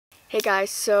Hey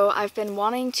guys, so I've been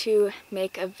wanting to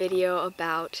make a video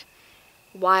about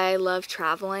why I love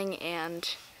traveling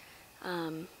and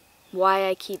why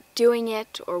I keep doing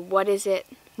it, or what is it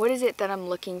that I'm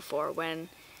looking for when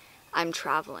I'm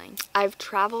traveling. I've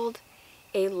traveled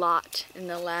a lot in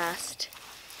the last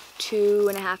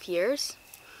 2.5 years,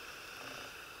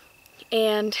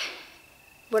 and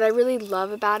what I really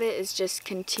love about it is just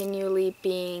continually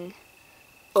being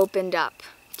opened up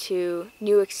to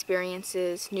new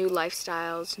experiences, new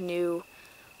lifestyles, new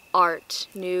art,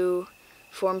 new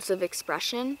forms of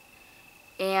expression.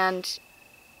 And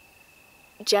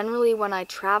generally when I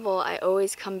travel, I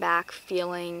always come back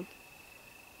feeling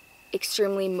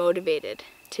extremely motivated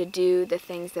to do the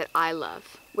things that I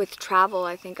love. With travel,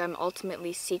 I think I'm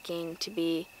ultimately seeking to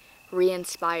be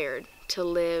re-inspired to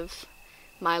live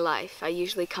my life. I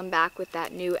usually come back with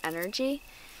that new energy,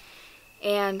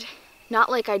 and not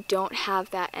like I don't have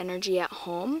that energy at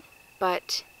home,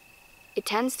 but it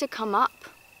tends to come up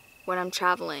when I'm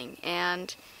traveling.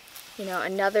 And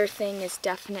another thing is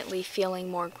definitely feeling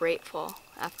more grateful.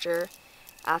 After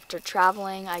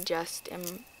traveling, I just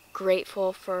am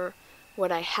grateful for what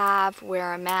I have,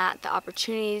 where I'm at, the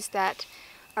opportunities that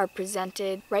are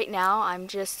presented. Right now, I'm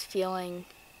just feeling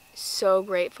so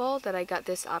grateful that I got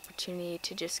this opportunity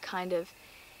to just kind of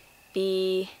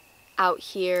be out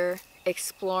here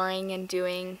exploring and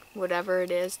doing whatever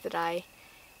it is that I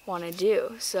want to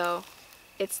do. So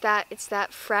it's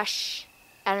that fresh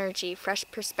energy, fresh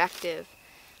perspective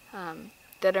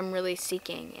that I'm really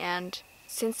seeking. And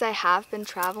since I have been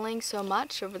traveling so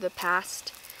much over the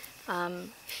past the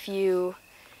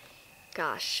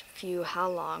past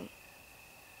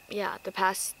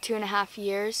 2.5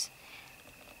 years,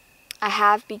 I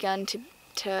have begun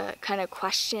to kind of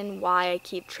question why I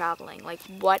keep traveling. Like,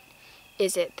 what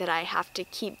is it that I have to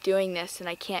keep doing this and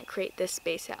I can't create this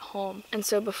space at home? And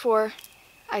so before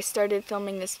I started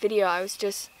filming this video, I was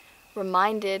just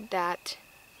reminded that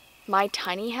my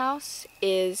tiny house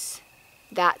is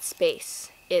that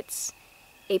space. It's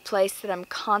a place that I'm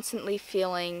constantly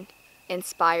feeling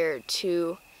inspired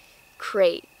to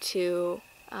create, to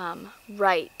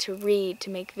write, to read, to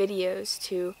make videos,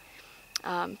 to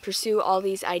pursue all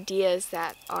these ideas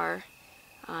that are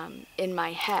in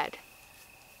my head.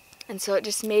 And so it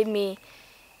just made me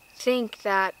think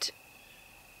that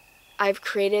I've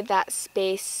created that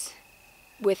space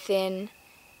within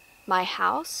my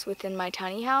house, within my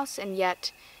tiny house, and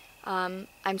yet I'm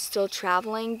still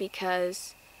traveling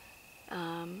because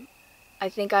I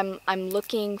think I'm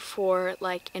looking for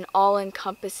like an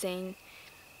all-encompassing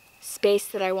space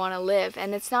that I want to live.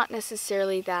 And it's not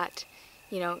necessarily that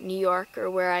New York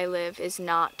or where I live is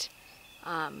not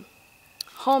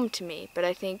home to me, but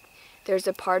I think there's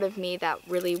a part of me that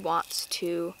really wants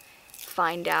to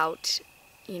find out,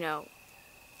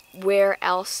 where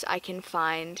else I can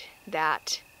find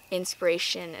that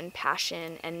inspiration and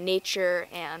passion and nature,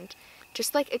 and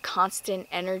just like a constant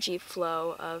energy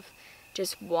flow of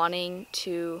just wanting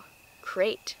to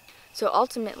create. So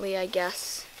ultimately, I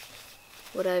guess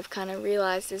what I've kind of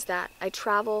realized is that I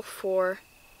travel for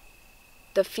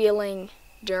the feeling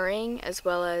during, as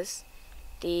well as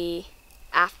the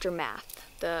aftermath,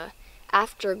 the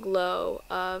afterglow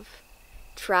of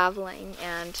traveling,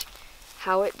 and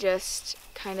how it just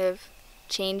kind of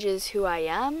changes who I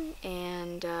am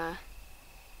and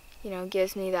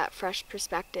gives me that fresh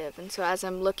perspective. And so as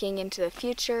I'm looking into the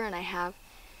future, and I have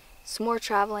some more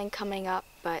traveling coming up,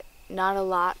 but not a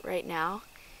lot right now,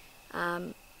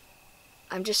 I'm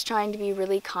just trying to be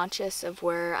really conscious of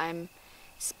where I'm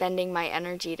spending my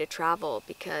energy to travel,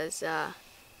 because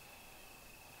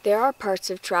there are parts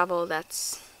of travel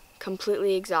that's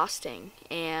completely exhausting,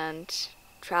 and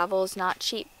travel is not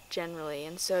cheap generally.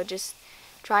 And so just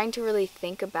trying to really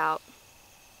think about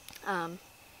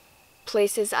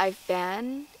places I've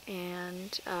been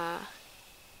and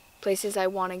places I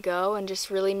want to go, and just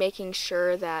really making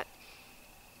sure that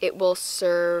it will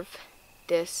serve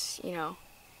this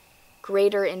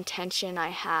greater intention I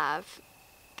have,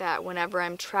 that whenever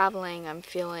I'm traveling, I'm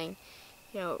feeling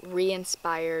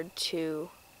re-inspired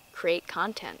to create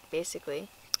content, basically.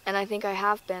 And I think I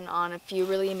have been on a few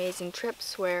really amazing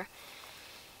trips where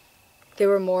they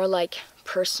were more like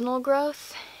personal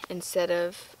growth instead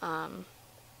of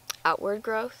outward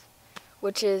growth,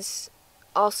 which is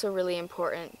also really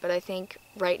important. But I think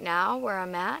right now, where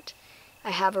I'm at, I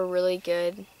have a really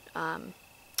good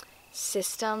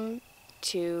system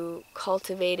to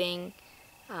cultivating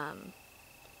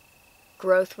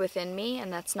growth within me.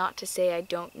 And that's not to say I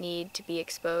don't need to be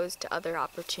exposed to other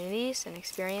opportunities and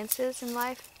experiences in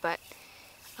life, but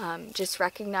just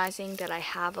recognizing that I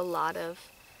have a lot of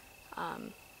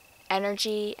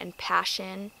energy and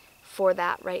passion for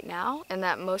that right now, and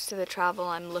that most of the travel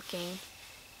I'm looking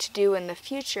to do in the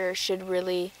future should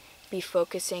really be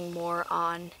focusing more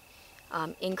on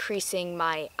increasing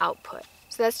my output.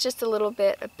 So that's just a little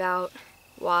bit about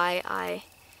why I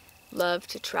love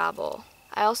to travel.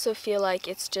 I also feel like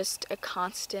it's just a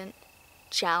constant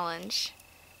challenge.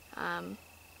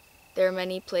 There are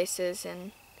many places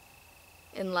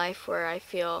in life where I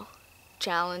feel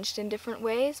challenged in different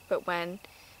ways, but when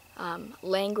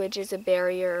language is a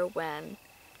barrier, when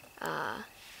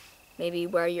maybe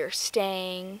where you're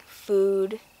staying,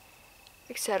 food,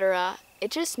 etc., it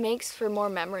just makes for more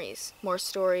memories, more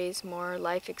stories, more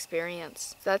life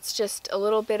experience. That's just a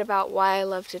little bit about why I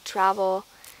love to travel.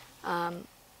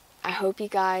 I hope you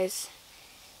guys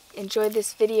enjoyed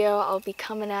this video. I'll be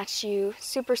coming at you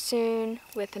super soon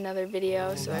with another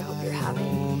video, so I hope you're having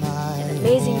an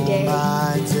amazing day.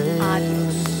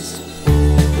 Adios.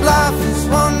 Life is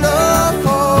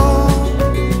wonderful.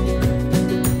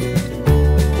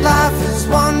 Life is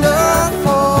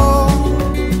wonderful.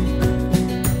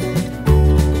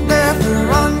 Never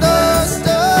understood,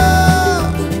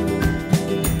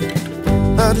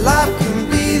 but life can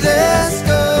be this.